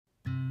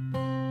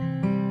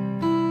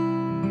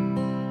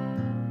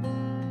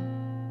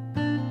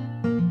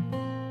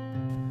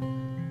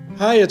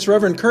Hi, it's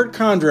Reverend Kurt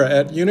Condra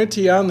at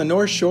Unity on the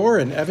North Shore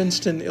in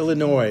Evanston,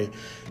 Illinois.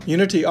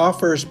 Unity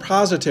offers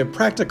positive,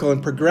 practical,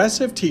 and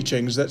progressive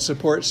teachings that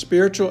support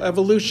spiritual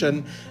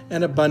evolution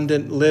and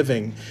abundant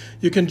living.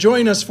 You can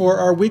join us for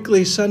our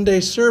weekly Sunday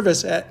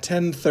service at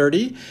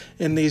 10:30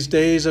 in these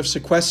days of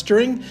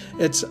sequestering.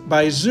 It's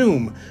by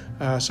Zoom.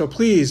 So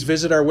please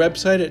visit our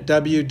website at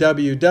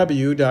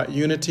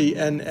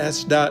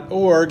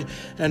www.unityns.org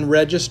and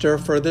register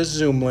for the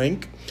Zoom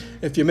link.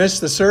 If you missed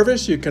the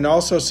service, you can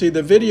also see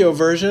the video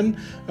version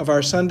of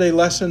our Sunday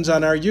lessons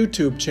on our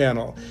YouTube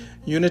channel,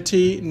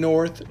 Unity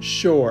North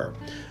Shore.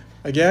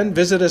 Again,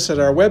 visit us at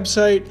our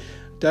website,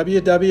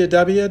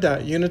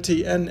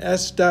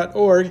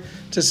 www.unityns.org,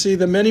 to see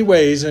the many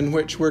ways in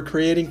which we're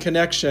creating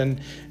connection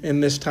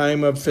in this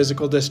time of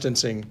physical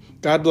distancing.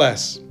 God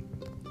bless.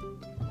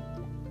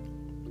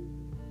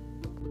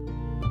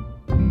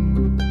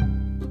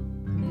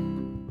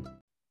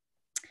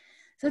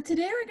 So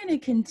today we're going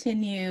to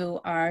continue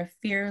our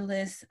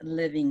Fearless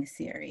Living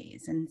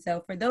series. And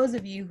so for those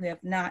of you who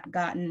have not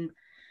gotten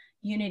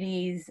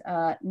Unity's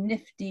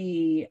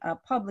nifty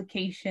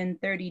publication,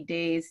 30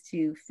 Days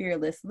to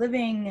Fearless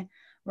Living,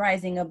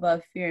 Rising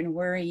Above Fear and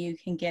Worry, you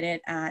can get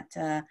it at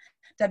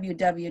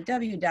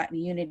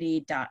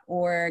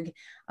www.unity.org.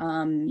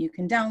 You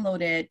can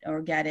download it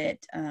or get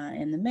it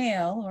in the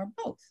mail or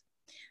both.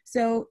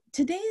 So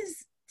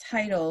today's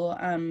title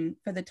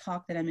for the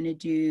talk that I'm going to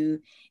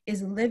do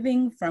is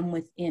Living from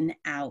Within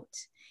Out.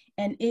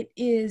 And it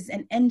is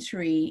an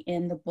entry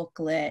in the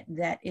booklet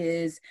that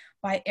is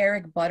by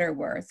Eric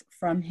Butterworth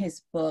from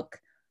his book,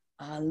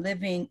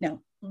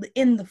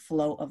 In the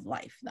Flow of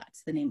Life.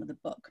 That's the name of the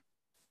book.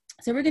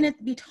 So we're going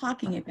to be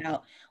talking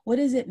about what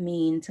does it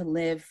mean to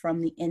live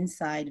from the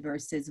inside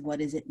versus what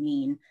does it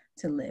mean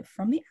to live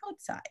from the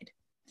outside.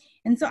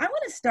 And so I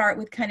want to start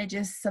with kind of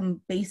just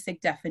some basic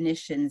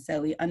definitions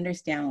so we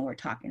understand what we're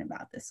talking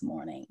about this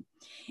morning.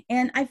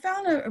 And I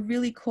found a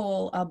really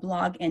cool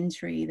blog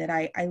entry that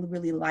I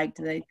really liked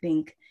that I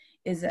think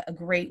is a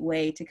great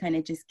way to kind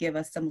of just give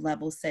us some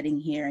level setting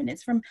here. And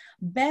it's from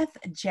Beth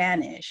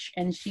Janisch,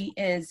 and she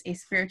is a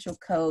spiritual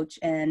coach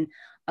and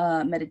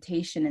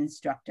meditation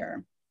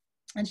instructor.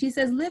 And she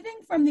says,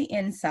 living from the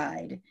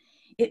inside,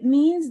 it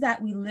means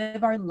that we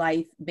live our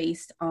life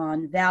based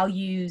on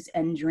values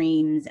and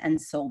dreams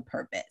and soul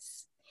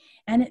purpose.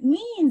 And it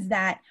means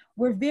that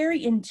we're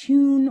very in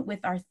tune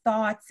with our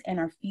thoughts and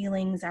our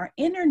feelings. Our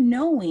inner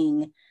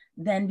knowing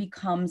then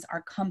becomes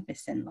our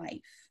compass in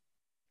life.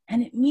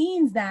 And it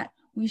means that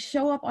we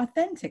show up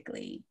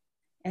authentically.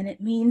 And it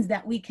means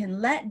that we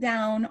can let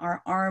down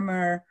our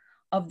armor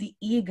of the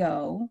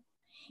ego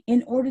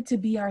in order to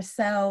be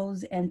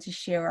ourselves and to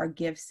share our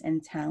gifts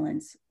and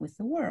talents with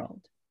the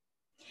world.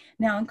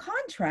 Now, in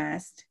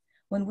contrast,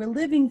 when we're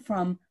living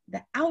from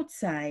the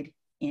outside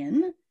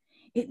in,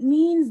 it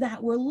means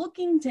that we're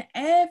looking to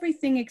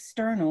everything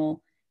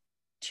external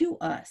to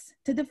us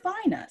to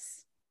define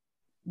us.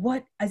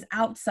 What is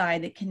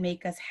outside that can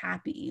make us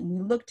happy? And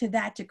we look to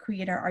that to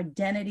create our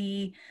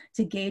identity,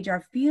 to gauge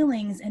our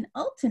feelings, and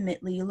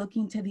ultimately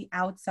looking to the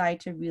outside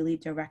to really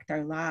direct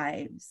our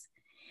lives.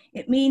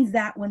 It means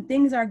that when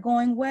things are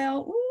going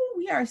well,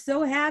 we are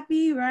so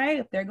happy, right?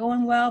 If they're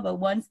going well, but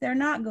once they're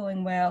not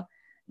going well,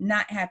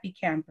 not happy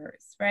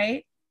campers,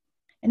 right?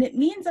 And it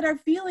means that our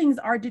feelings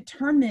are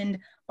determined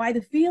by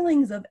the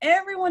feelings of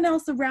everyone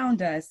else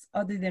around us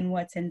other than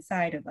what's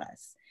inside of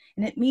us.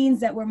 And it means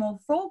that we're more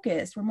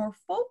focused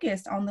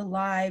on the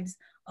lives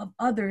of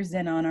others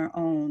than on our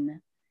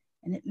own.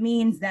 And it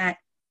means that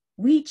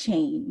we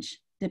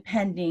change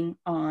depending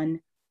on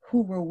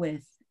who we're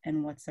with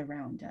and what's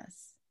around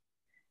us.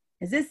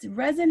 Is this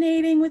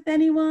resonating with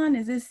anyone?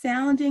 Is this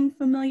sounding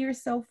familiar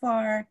so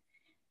far?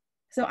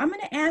 So I'm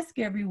going to ask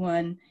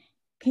everyone,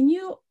 can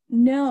you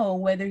know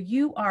whether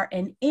you are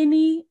an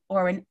innie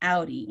or an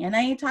outie? And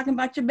I ain't talking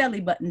about your belly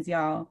buttons,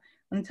 y'all.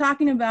 I'm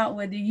talking about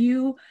whether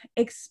you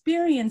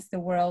experience the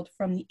world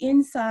from the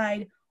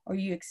inside or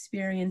you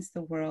experience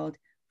the world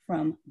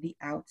from the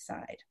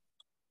outside.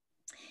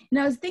 And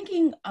I was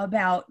thinking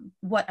about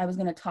what I was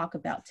going to talk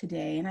about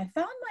today, and I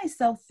found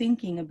myself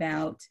thinking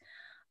about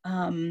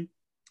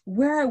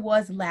where I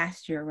was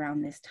last year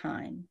around this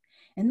time.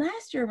 And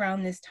last year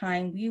around this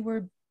time, we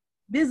were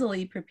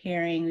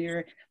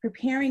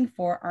preparing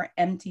for our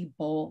Empty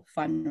Bowl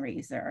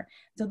fundraiser.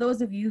 So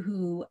those of you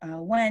who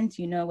went,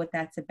 you know what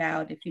that's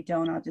about. If you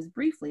don't, I'll just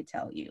briefly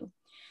tell you.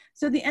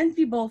 So the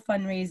Empty Bowl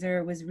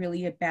fundraiser was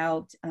really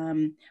about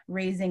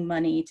raising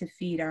money to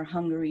feed our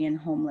hungry and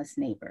homeless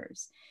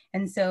neighbors.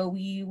 And so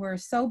we were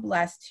so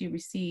blessed to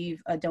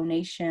receive a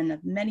donation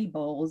of many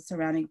bowls,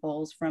 ceramic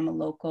bowls, from a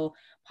local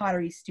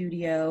pottery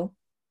studio.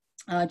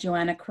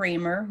 Joanna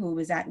Kramer, who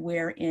was at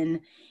We're In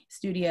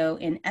Studio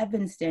in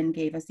Evanston,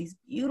 gave us these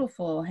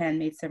beautiful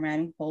handmade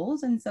ceramic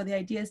bowls. And so the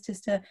idea is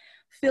just to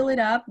fill it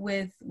up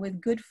with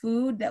good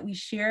food that we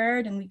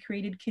shared, and we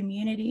created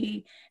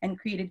community and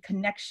created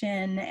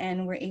connection,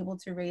 and we're able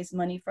to raise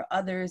money for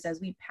others as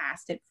we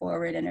passed it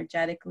forward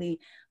energetically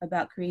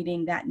about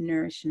creating that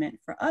nourishment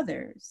for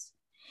others.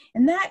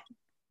 And that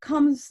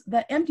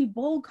the empty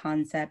bowl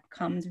concept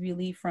comes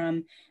really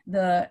from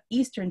the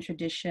Eastern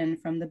tradition,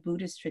 from the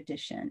Buddhist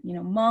tradition. You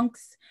know,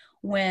 monks,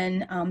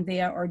 when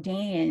they are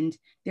ordained,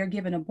 they're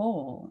given a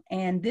bowl,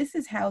 and this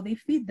is how they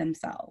feed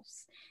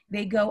themselves.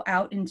 They go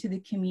out into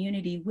the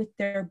community with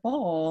their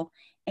bowl,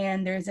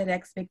 and there's that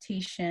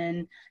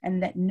expectation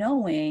and that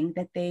knowing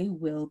that they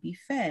will be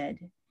fed.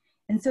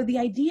 And so the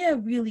idea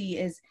really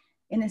is,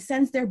 in a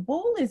sense, their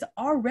bowl is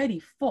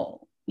already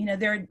full. You know,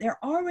 they're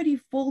already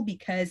full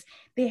because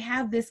they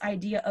have this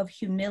idea of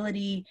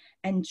humility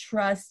and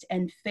trust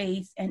and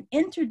faith and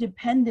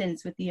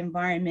interdependence with the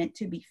environment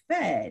to be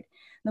fed.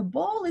 The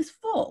bowl is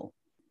full.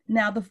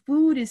 Now the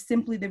food is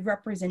simply the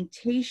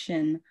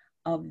representation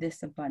of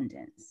this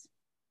abundance.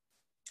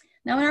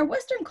 Now in our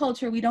Western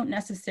culture, we don't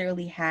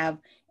necessarily have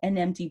an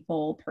empty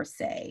bowl per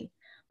se,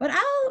 but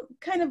I'll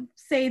kind of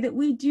say that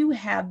we do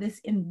have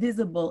this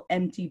invisible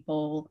empty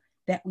bowl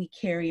that we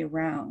carry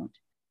around.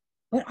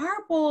 But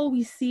our bowl,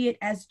 we see it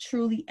as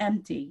truly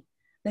empty,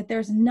 that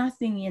there's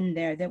nothing in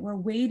there, that we're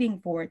waiting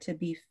for it to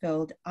be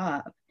filled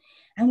up.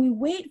 And we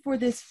wait for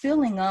this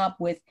filling up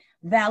with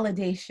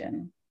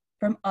validation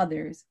from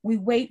others. We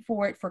wait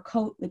for it for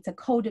it's a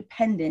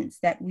codependence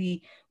that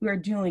we are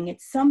doing.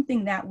 It's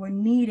something that we're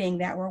needing,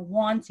 that we're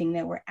wanting,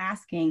 that we're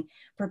asking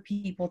for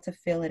people to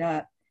fill it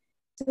up.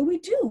 So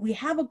we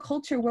have a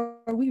culture where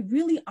we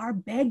really are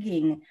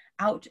begging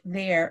out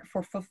there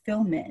for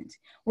fulfillment.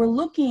 We're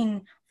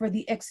looking for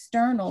the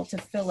external to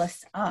fill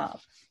us up.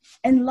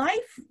 And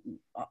life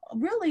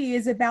really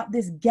is about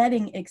this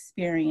getting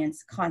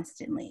experience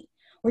constantly.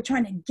 We're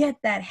trying to get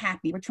that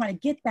happy. We're trying to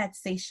get that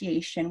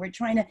satiation. We're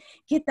trying to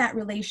get that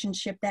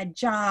relationship, that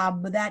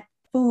job, that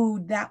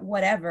food, that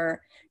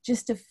whatever,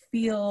 just to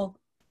feel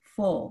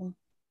full.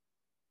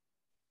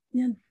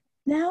 You know,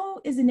 now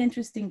is an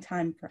interesting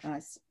time for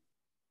us.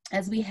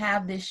 As we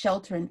have this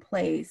shelter in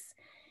place,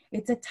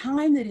 it's a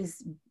time that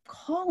is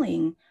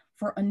calling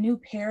for a new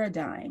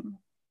paradigm.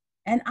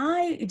 And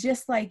I,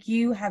 just like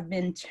you, have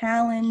been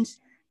challenged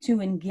to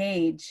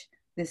engage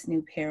this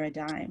new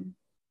paradigm.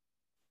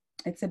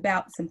 It's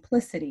about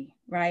simplicity,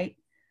 right?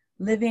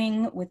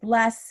 Living with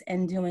less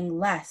and doing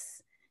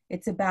less.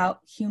 It's about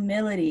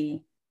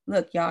humility.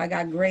 Look, y'all, I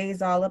got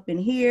grays all up in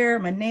here.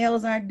 My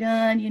nails aren't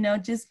done, you know,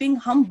 just being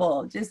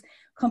humble, just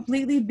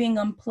completely being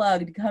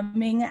unplugged,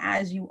 coming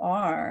as you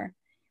are.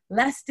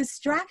 Less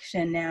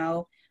distraction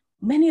now.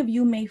 Many of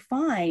you may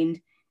find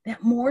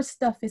that more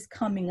stuff is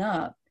coming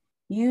up.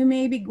 You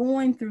may be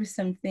going through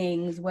some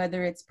things,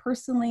 whether it's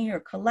personally or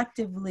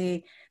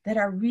collectively, that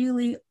are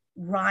really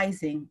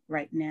rising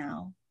right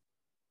now.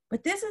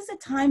 But this is a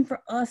time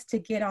for us to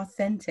get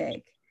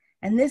authentic.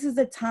 And this is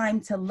a time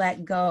to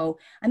let go.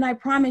 And I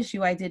promise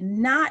you, I did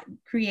not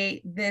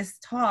create this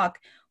talk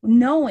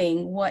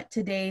knowing what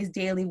today's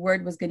daily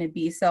word was going to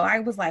be. So I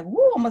was like,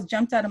 whoo, almost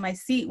jumped out of my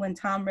seat when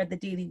Tom read the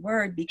daily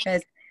word,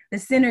 because the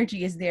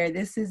synergy is there.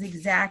 This is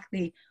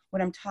exactly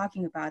what I'm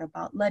talking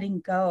about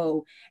letting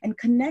go and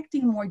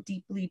connecting more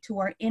deeply to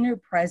our inner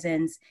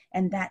presence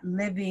and that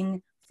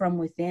living from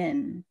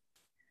within.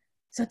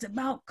 So it's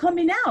about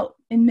coming out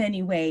in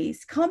many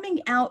ways, coming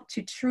out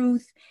to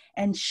truth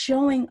and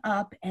showing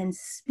up and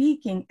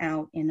speaking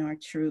out in our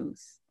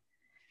truth.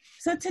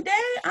 So today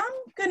I'm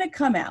going to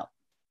come out.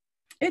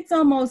 It's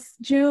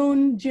almost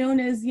June. June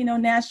is, you know,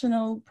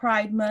 National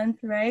Pride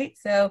Month, right?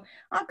 So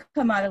I'll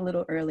come out a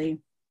little early.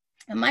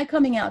 And my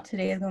coming out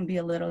today is going to be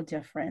a little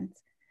different.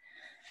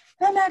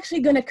 I'm actually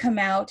going to come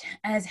out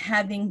as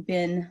having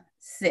been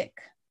sick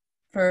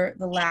for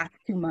the last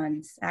 2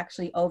 months,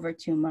 actually over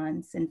 2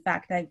 months. In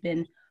fact, I've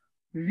been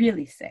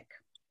really sick.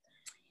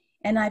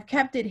 And I've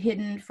kept it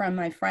hidden from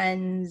my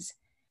friends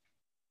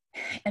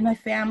and my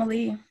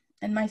family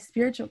and my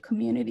spiritual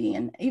community,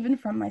 and even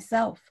from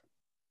myself.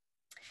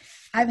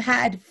 I've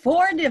had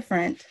 4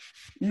 different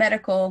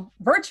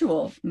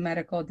virtual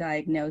medical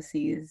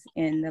diagnoses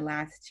in the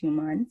last 2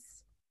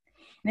 months.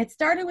 And it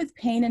started with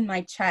pain in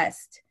my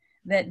chest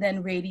that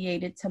then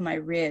radiated to my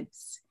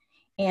ribs.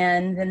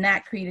 And then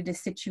that created a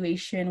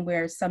situation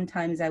where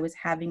sometimes I was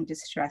having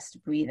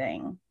distressed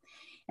breathing.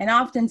 And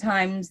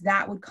oftentimes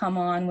that would come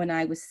on when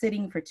I was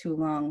sitting for too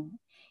long.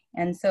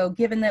 And so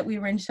given that we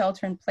were in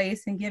shelter in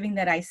place, and given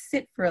that I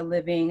sit for a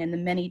living and the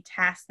many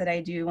tasks that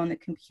I do on the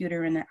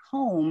computer and at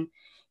home,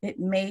 it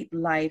made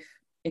life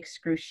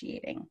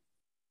excruciating.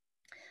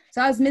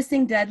 So I was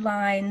missing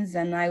deadlines,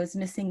 and I was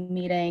missing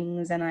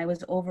meetings, and I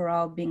was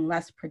overall being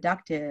less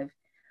productive.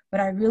 But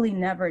I really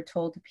never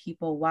told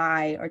people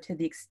why or to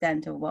the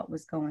extent of what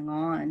was going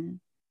on.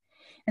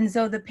 And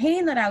so the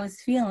pain that I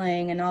was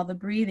feeling and all the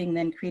breathing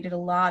then created a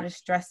lot of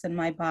stress in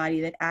my body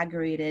that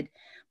aggravated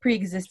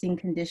pre-existing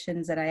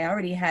conditions that I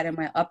already had in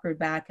my upper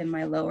back and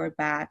my lower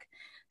back.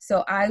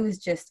 So I was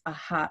just a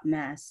hot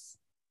mess.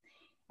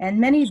 And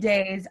many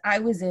days I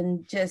was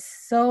in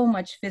just so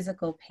much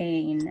physical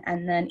pain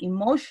and then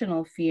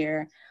emotional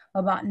fear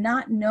about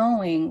not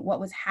knowing what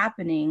was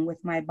happening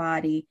with my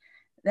body,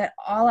 that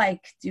all I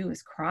could do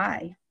was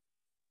cry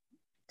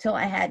till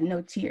I had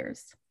no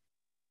tears.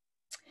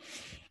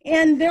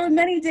 And there were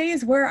many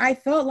days where I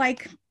felt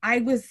like I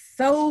was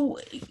so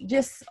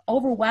just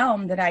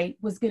overwhelmed that I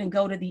was going to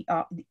go to the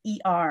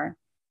ER.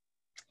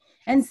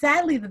 And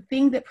sadly, the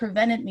thing that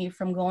prevented me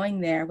from going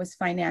there was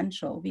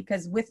financial,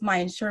 because with my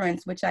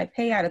insurance, which I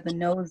pay out of the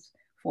nose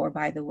for,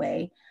 by the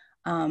way,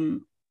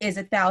 is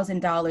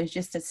 $1,000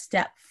 just to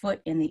step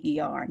foot in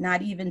the ER,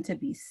 not even to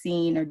be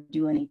seen or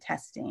do any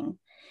testing.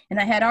 And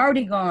I had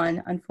already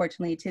gone,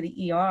 unfortunately, to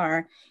the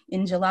ER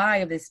in July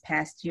of this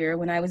past year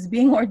when I was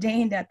being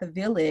ordained at the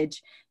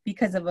Village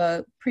because of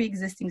a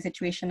pre-existing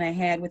situation I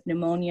had with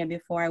pneumonia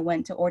before I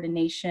went to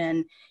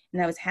ordination.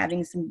 And I was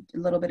having a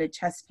little bit of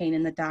chest pain,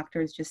 and the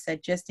doctors just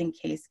said, just in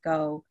case,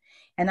 go.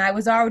 And I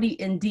was already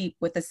in deep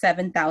with a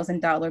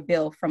 $7,000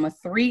 bill from a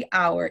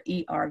 3-hour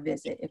ER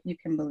visit, if you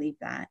can believe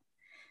that.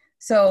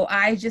 So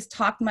I just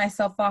talked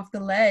myself off the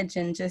ledge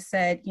and just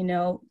said, you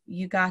know,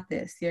 you got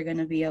this, you're going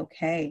to be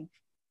okay.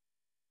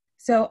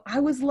 So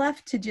I was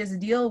left to just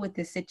deal with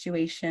this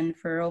situation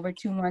for over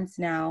 2 months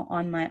now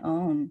on my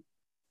own.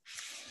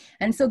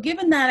 And so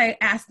given that, I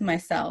asked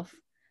myself,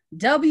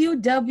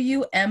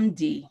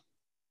 WWMD,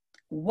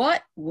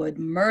 what would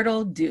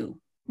Myrtle do?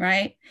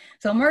 Right?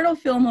 So Myrtle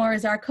Fillmore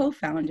is our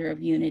co-founder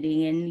of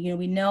Unity. And, you know,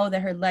 we know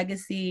that her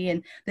legacy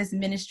and this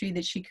ministry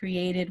that she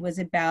created was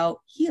about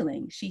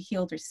healing. She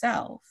healed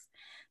herself.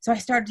 So I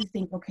started to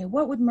think, okay,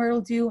 what would Myrtle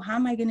do? How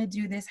am I going to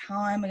do this?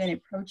 How am I going to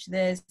approach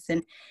this?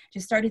 And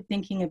just started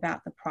thinking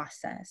about the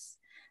process.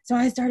 So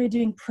I started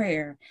doing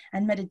prayer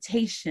and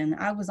meditation.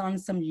 I was on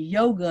some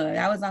yoga.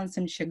 I was on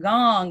some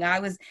Qigong. I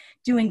was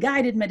doing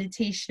guided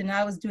meditation.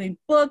 I was doing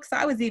books.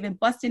 I was even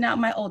busting out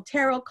my old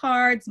tarot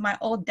cards, my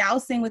old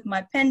dowsing with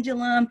my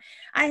pendulum.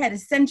 I had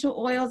essential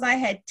oils. I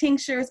had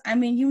tinctures. I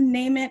mean, you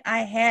name it, I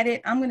had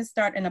it. I'm going to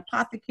start an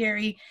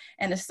apothecary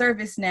and a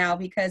service now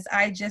because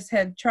I just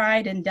have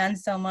tried and done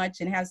so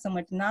much and have so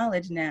much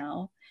knowledge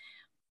now.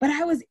 But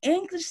I was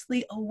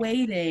anxiously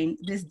awaiting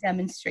this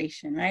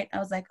demonstration, right? I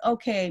was like,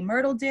 okay,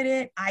 Myrtle did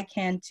it, I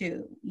can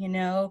too, you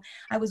know?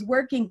 I was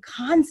working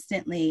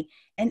constantly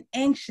and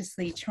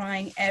anxiously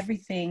trying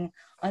everything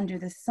under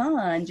the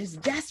sun,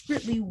 just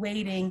desperately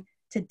waiting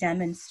to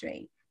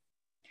demonstrate.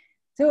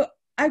 So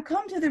I've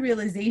come to the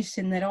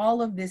realization that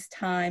all of this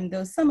time,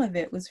 though some of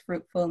it was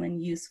fruitful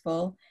and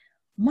useful,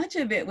 much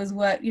of it was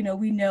what, you know,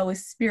 we know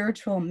as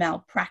spiritual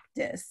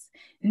malpractice.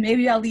 And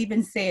maybe I'll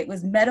even say it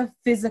was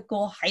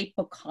metaphysical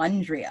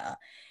hypochondria,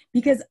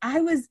 because I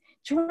was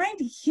trying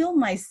to heal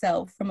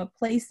myself from a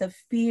place of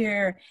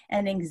fear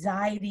and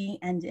anxiety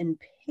and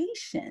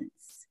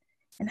impatience.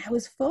 And I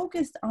was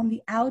focused on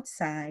the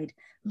outside,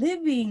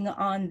 living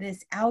on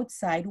this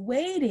outside,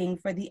 waiting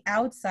for the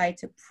outside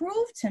to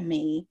prove to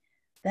me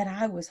that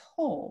I was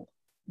whole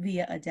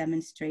via a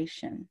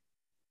demonstration.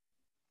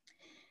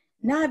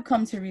 Now I've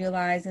come to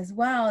realize as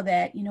well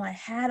that, you know, I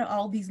had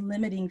all these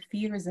limiting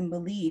fears and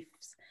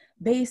beliefs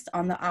based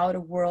on the outer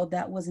world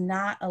that was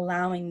not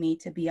allowing me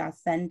to be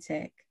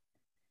authentic.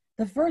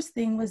 The first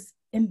thing was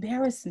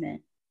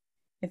embarrassment,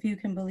 if you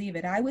can believe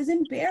it. I was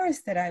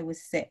embarrassed that I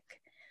was sick.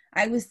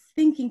 I was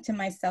thinking to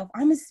myself,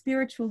 I'm a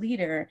spiritual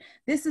leader.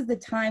 This is the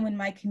time when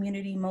my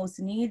community most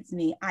needs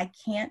me. I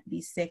can't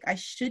be sick. I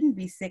shouldn't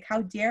be sick.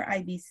 How dare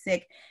I be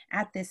sick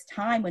at this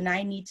time when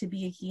I need to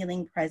be a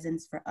healing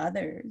presence for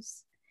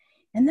others?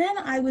 And then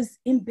I was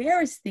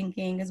embarrassed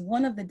thinking, as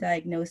one of the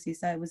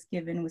diagnoses I was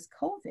given was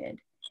COVID.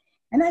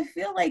 And I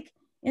feel like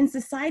in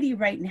society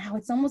right now,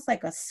 it's almost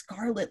like a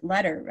scarlet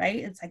letter, right?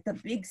 It's like the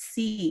big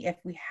C if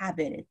we have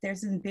it.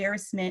 There's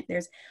embarrassment,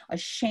 there's a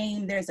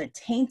shame, there's a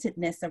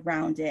taintedness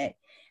around it.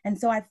 And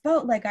so I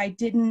felt like I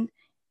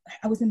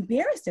was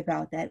embarrassed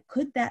about that.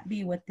 Could that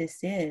be what this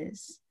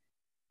is?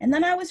 And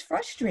then I was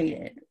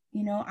frustrated.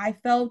 You know, I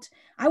felt,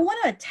 I want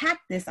to attack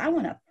this. I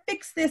want to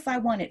fix this. I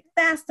want it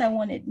fast. I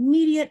want it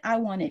immediate. I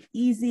want it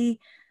easy.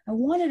 I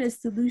wanted a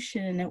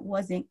solution and it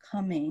wasn't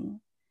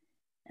coming.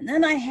 And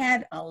then I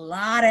had a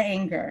lot of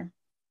anger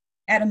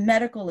at a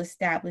medical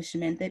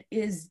establishment that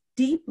is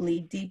deeply,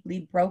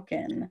 deeply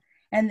broken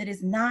and that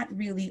is not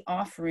really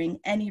offering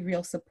any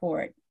real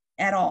support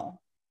at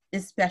all,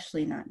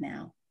 especially not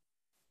now.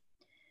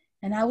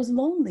 And I was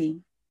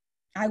lonely.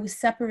 I was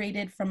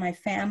separated from my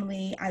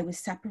family. I was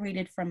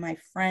separated from my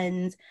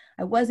friends.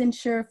 I wasn't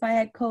sure if I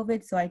had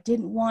COVID, so I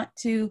didn't want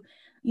to,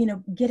 you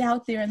know, get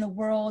out there in the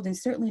world and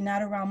certainly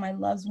not around my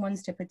loved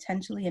ones to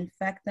potentially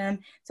infect them.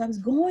 So I was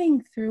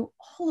going through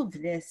all of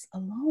this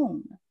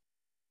alone.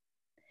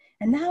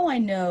 And now I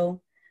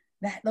know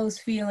that those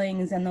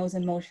feelings and those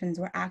emotions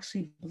were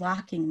actually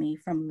blocking me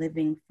from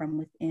living from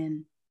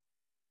within.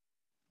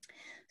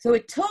 So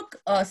it took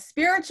a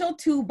spiritual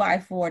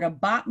 2x4 to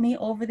bop me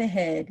over the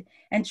head.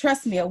 And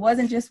trust me, it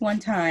wasn't just one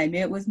time.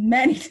 It was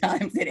many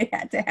times that it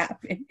had to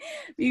happen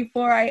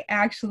before I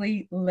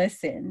actually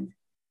listened.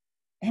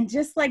 And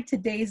just like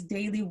today's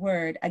daily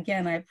word,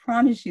 again, I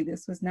promise you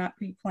this was not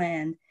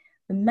pre-planned.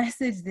 The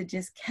message that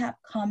just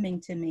kept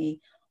coming to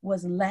me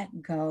was let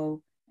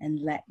go and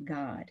let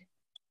God.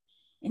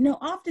 You know,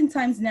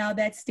 oftentimes now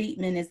that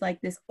statement is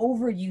like this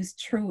overused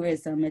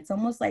truism. It's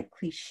almost like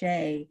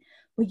cliche.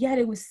 but yet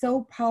it was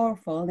so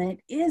powerful. And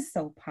it is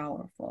so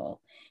powerful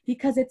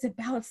because it's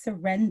about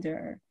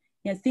surrender.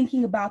 You know,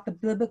 thinking about the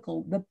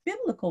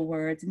biblical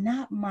words,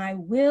 not my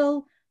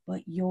will,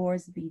 but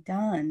yours be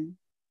done.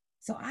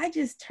 So I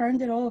just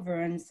turned it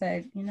over and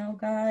said, you know,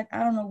 God, I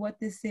don't know what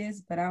this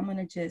is, but I'm going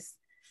to just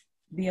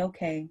be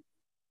okay.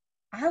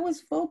 I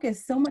was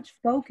so much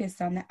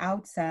focused on the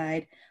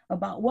outside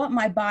about what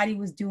my body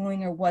was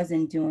doing or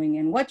wasn't doing,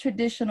 and what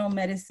traditional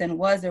medicine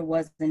was or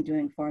wasn't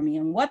doing for me,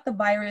 and what the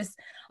virus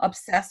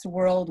obsessed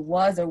world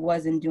was or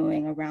wasn't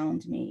doing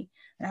around me.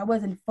 And I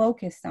wasn't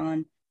focused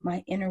on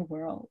my inner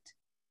world.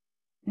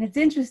 And it's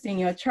interesting,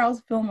 you know,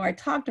 Charles Fillmore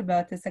talked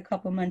about this a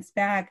couple months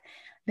back,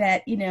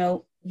 that, you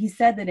know, he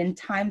said that in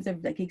times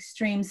of like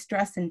extreme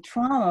stress and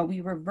trauma, we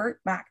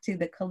revert back to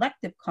the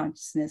collective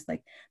consciousness,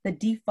 like the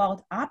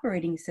default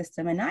operating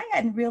system. And I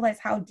hadn't realized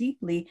how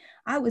deeply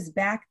I was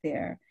back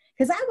there,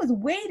 because I was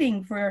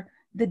waiting for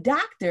the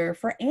doctor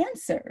for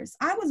answers.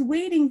 I was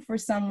waiting for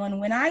someone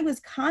when I was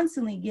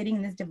constantly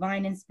getting this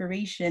divine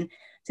inspiration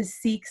to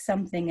seek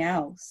something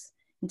else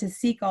and to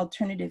seek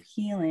alternative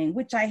healing,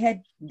 which I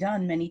had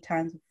done many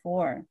times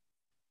before.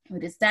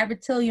 But it's that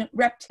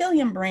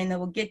reptilian brain that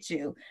will get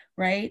you,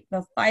 right?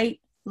 The fight,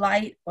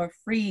 flight, or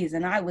freeze.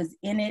 And I was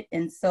in it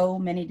in so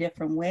many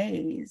different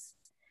ways.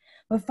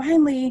 But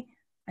finally,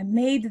 I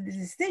made the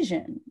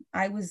decision.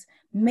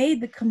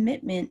 Made the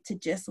commitment to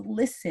just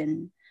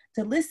listen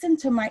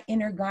to my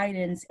inner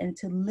guidance and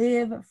to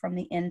live from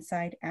the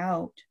inside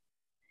out.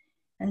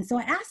 And so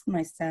I asked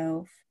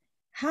myself,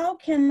 how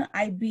can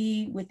I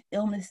be with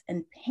illness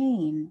and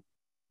pain,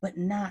 but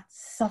not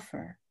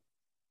suffer?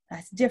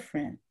 That's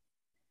different.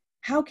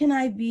 How can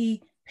I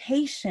be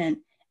patient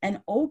and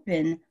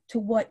open to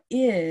what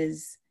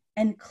is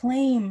and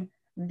claim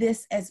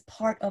this as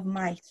part of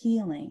my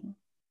healing?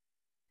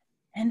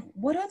 And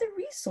what other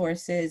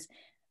resources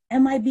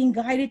am I being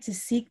guided to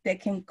seek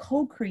that can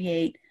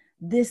co-create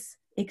this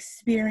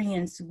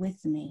experience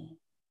with me?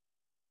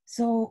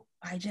 So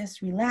I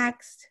just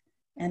relaxed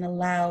and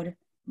allowed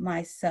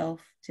myself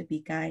to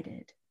be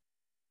guided.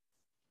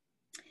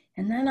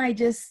 And then I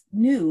just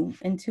knew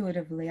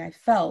intuitively, I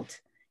felt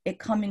it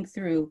coming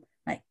through,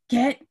 like,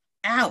 get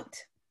out.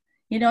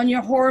 You know, in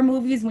your horror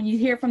movies, when you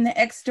hear from the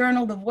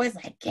external, the voice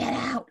like, get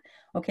out.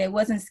 Okay, it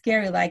wasn't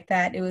scary like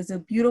that. It was a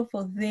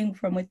beautiful thing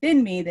from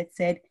within me that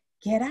said,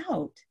 get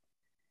out.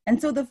 And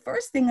so the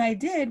first thing I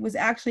did was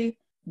actually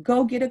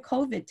go get a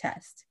COVID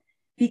test,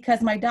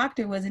 because my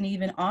doctor wasn't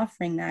even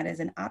offering that as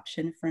an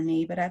option for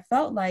me, but I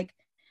felt like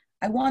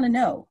I want to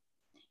know.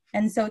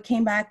 And so it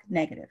came back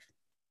negative.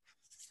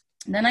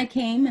 And then I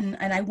came and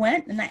I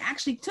went and I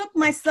actually took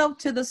myself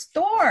to the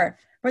store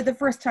for the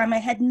first time. I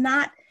had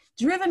not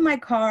driven my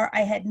car.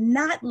 I had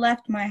not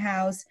left my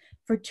house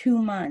for 2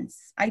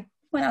 months. I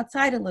went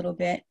outside a little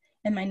bit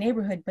in my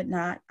neighborhood, but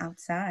not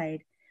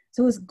outside.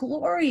 So it was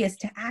glorious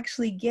to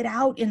actually get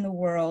out in the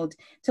world,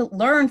 to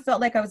learn, felt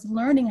like I was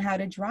learning how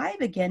to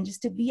drive again,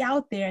 just to be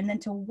out there and then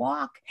to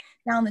walk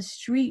down the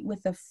street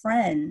with a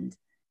friend,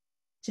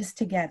 just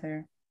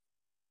together.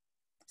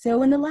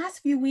 So in the last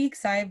few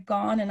weeks, I've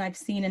gone and I've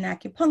seen an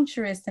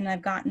acupuncturist and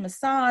I've gotten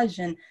massage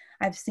and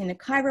I've seen a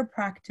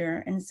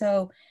chiropractor. And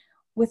so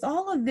with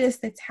all of this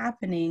that's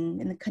happening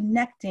and the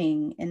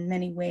connecting in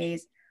many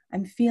ways,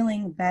 I'm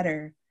feeling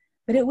better.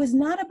 But it was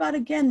not about,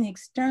 again, the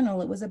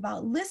external. It was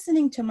about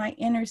listening to my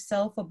inner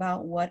self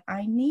about what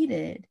I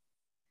needed.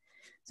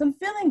 So I'm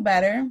feeling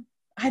better.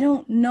 I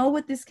don't know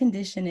what this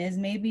condition is.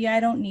 Maybe I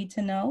don't need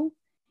to know.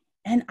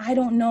 And I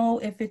don't know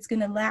if it's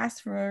going to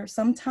last for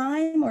some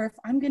time or if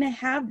I'm going to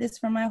have this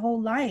for my whole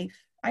life.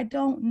 I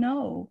don't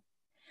know.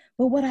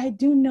 But what I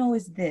do know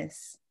is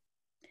this: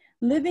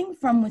 living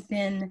from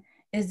within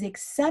is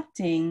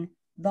accepting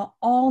the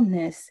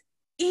allness,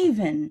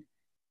 even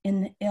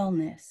in the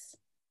illness.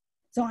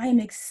 So I am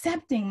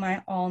accepting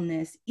my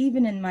allness,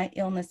 even in my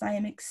illness. I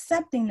am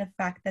accepting the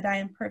fact that I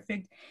am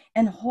perfect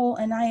and whole,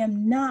 and I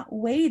am not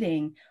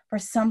waiting for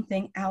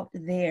something out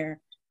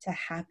there to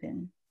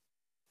happen.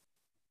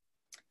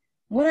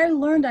 What I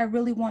learned, I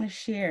really want to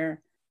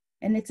share,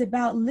 and it's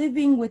about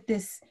living with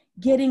this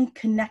getting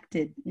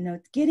connected. You know,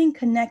 it's getting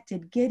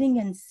connected, getting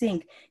in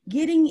sync,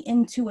 getting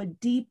into a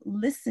deep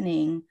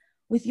listening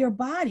with your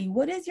body.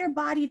 What is your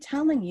body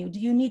telling you? Do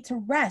you need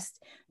to rest?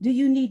 Do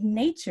you need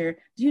nature?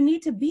 Do you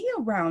need to be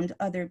around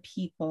other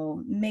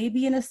people?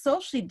 Maybe in a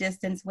socially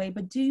distanced way,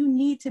 but do you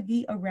need to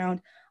be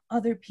around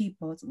other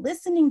people? It's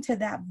listening to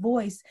that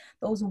voice,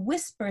 those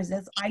whispers,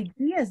 those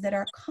ideas that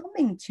are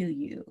coming to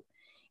you,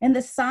 and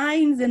the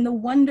signs and the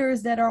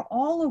wonders that are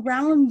all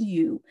around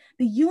you.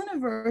 The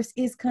universe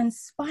is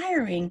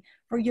conspiring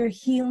for your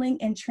healing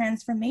and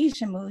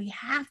transformation, but we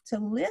have to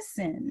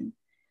listen.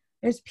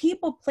 There's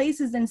people,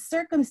 places, and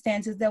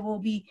circumstances that will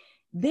be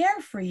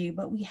there for you,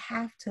 but we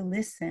have to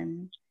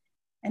listen.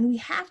 And we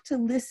have to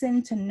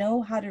listen to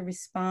know how to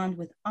respond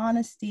with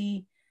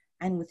honesty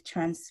and with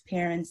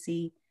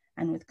transparency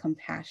and with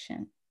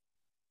compassion.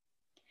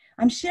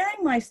 I'm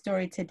sharing my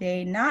story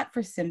today, not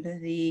for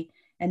sympathy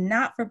and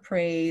not for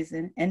praise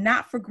and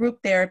not for group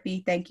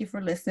therapy. Thank you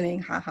for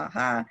listening, ha, ha,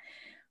 ha.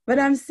 but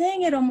I'm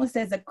saying it almost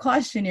as a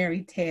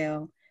cautionary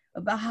tale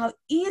about how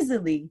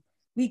easily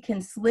we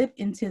can slip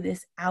into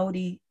this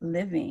outy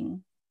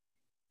living.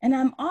 And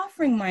I'm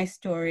offering my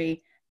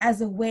story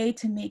as a way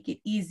to make it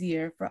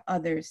easier for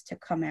others to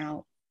come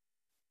out.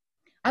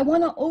 I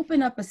want to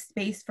open up a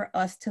space for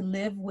us to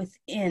live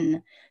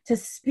within, to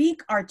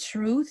speak our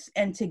truth,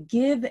 and to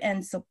give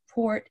and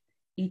support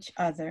each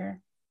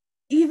other,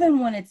 even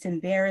when it's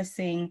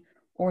embarrassing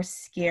or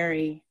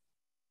scary.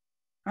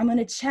 I'm going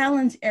to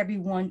challenge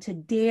everyone to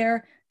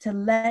dare to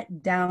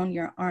let down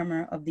your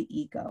armor of the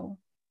ego.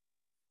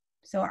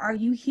 So are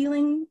you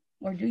healing,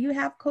 or do you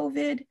have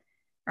COVID?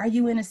 Are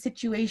you in a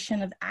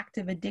situation of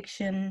active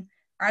addiction?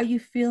 Are you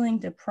feeling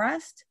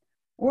depressed?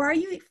 Or are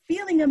you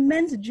feeling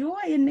immense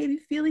joy and maybe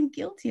feeling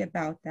guilty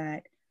about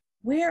that?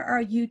 Where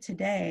are you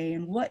today,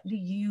 and what do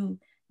you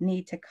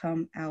need to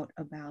come out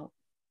about?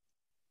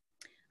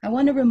 I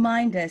want to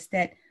remind us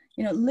that,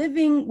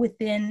 living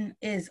within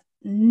is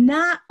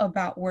not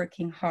about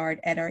working hard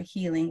at our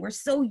healing. We're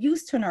so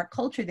used to in our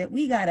culture that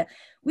we gotta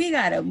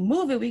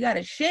move it, we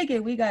gotta shake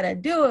it, we gotta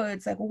do it.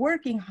 It's like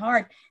working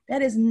hard.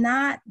 That is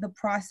not the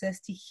process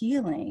to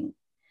healing.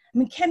 I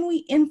mean, can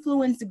we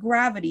influence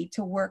gravity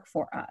to work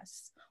for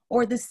us,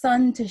 or the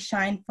sun to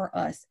shine for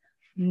us?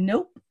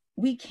 Nope,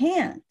 we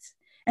can't.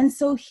 And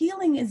so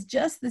healing is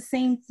just the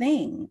same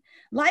thing.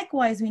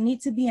 Likewise, we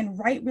need to be in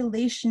right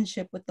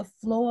relationship with the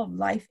flow of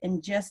life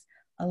and just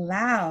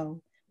allow.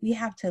 We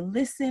have to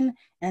listen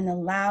and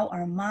allow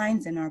our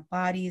minds and our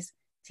bodies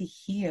to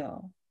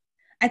heal.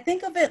 I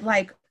think of it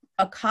like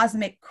a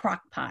cosmic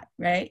crock pot,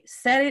 right?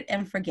 Set it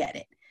and forget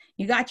it.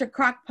 You got your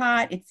crock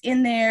pot, it's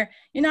in there.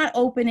 You're not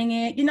opening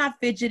it. You're not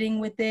fidgeting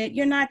with it.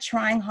 You're not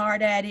trying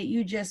hard at it.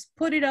 You just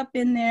put it up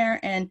in there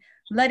and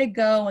let it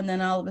go. And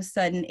then all of a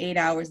sudden, 8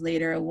 hours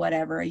later or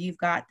whatever, you've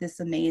got this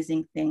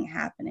amazing thing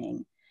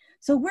happening.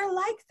 So we're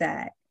like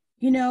that.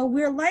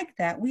 We're like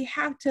that. We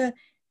have to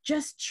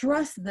just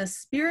trust the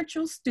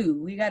spiritual stew.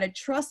 We got to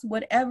trust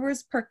whatever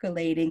is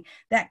percolating,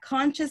 that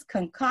conscious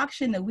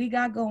concoction that we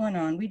got going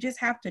on. We just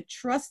have to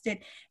trust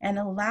it and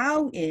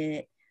allow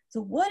it.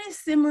 So what is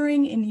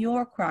simmering in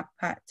your crock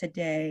pot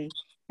today?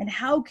 And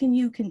how can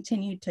you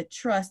continue to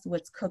trust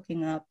what's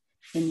cooking up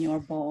in your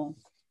bowl?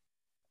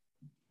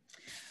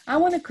 I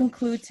want to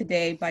conclude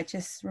today by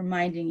just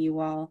reminding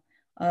you all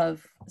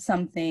of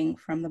something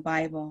from the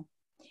Bible.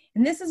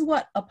 And this is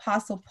what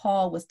Apostle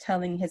Paul was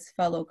telling his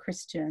fellow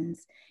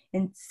Christians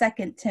in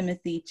 2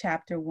 Timothy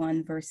chapter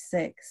 1, verse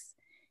 6.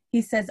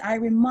 He says, I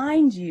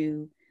remind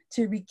you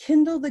to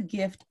rekindle the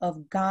gift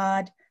of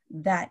God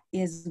that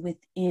is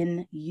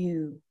within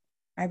you.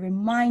 I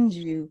remind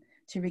you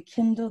to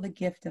rekindle the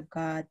gift of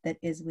God that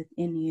is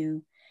within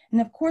you.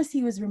 And of course,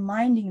 he was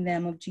reminding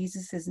them of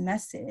Jesus's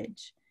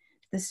message.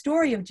 The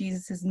story of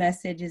Jesus's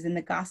message is in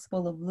the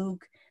Gospel of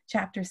Luke,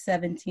 chapter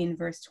 17,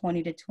 verse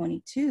 20 to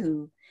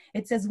 22.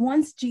 It says,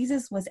 once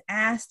Jesus was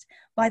asked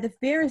by the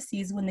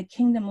Pharisees when the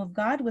kingdom of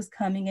God was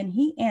coming, and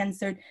he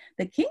answered,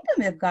 the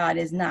kingdom of God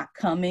is not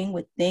coming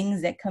with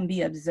things that can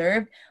be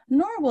observed,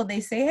 nor will they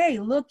say, hey,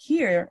 look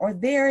here, or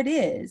there it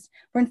is.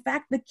 For in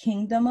fact, the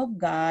kingdom of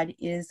God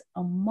is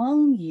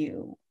among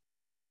you.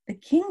 The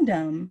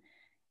kingdom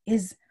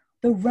is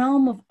the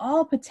realm of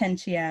all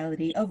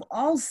potentiality, of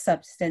all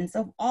substance,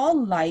 of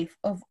all life,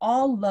 of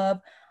all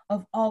love,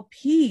 of all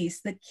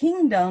peace. The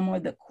kingdom or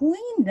the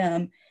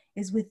queendom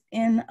is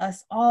within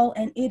us all,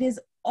 and it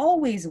is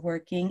always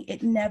working.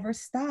 It never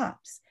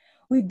stops.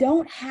 We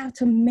don't have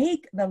to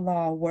make the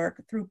law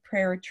work through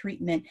prayer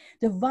treatment.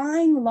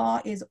 Divine law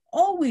is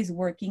always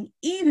working,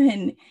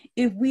 even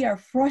if we are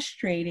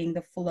frustrating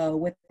the flow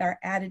with our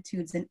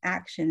attitudes and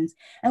actions.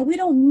 And we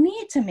don't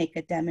need to make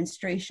a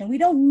demonstration. We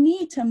don't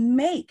need to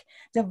make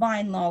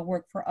divine law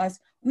work for us.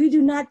 We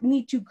do not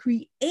need to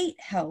create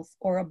health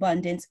or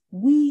abundance.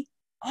 We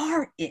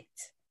are it.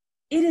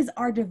 It is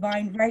our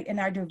divine right and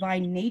our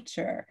divine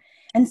nature.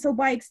 And so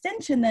by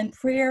extension, then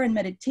prayer and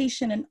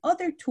meditation and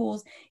other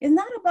tools is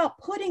not about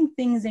putting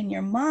things in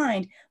your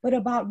mind, but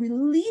about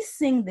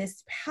releasing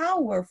this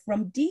power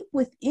from deep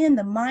within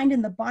the mind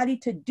and the body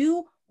to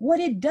do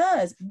what it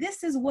does.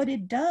 This is what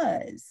it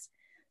does.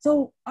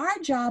 So our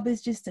job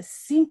is just to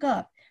sync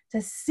up,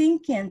 to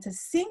sink in, to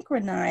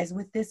synchronize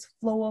with this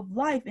flow of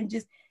life and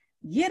just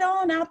get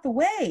on out the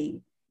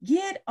way.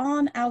 Get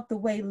on out the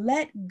way.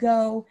 Let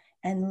go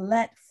and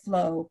let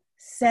flow.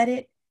 Set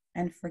it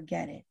and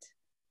forget it.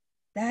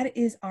 That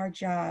is our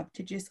job,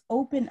 to just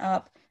open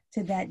up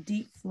to that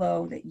deep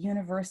flow that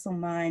universal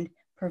mind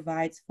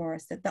provides for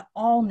us, that the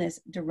allness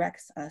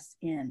directs us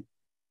in.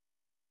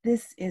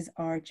 This is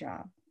our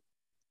job.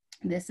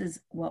 This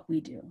is what we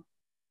do.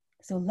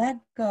 So let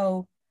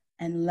go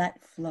and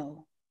let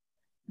flow.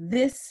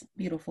 This,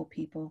 beautiful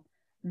people,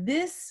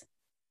 this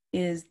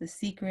is the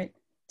secret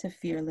to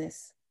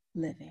fearless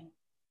living.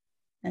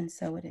 And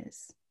so it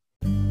is.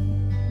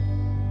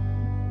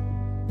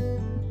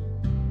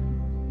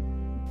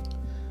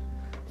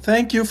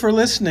 Thank you for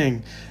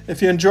listening.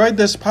 If you enjoyed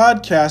this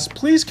podcast,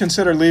 please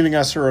consider leaving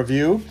us a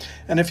review.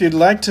 And if you'd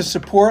like to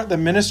support the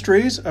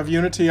ministries of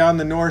Unity on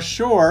the North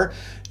Shore,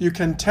 you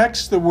can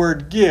text the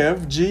word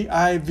GIVE,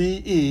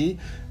 G-I-V-E,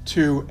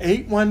 to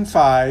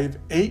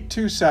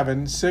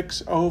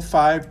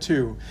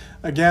 815-827-6052.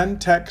 Again,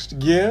 text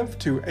GIVE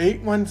to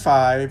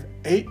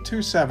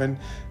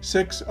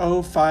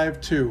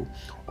 815-827-6052.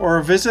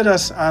 Or visit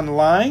us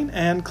online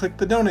and click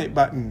the donate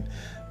button,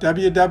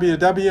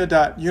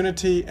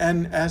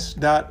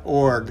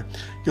 www.unityns.org.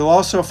 You'll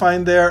also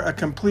find there a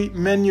complete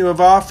menu of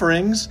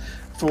offerings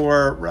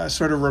for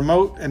sort of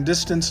remote and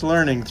distance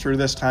learning through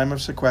this time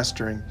of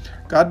sequestering.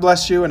 God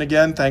bless you, and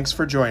again, thanks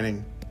for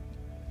joining.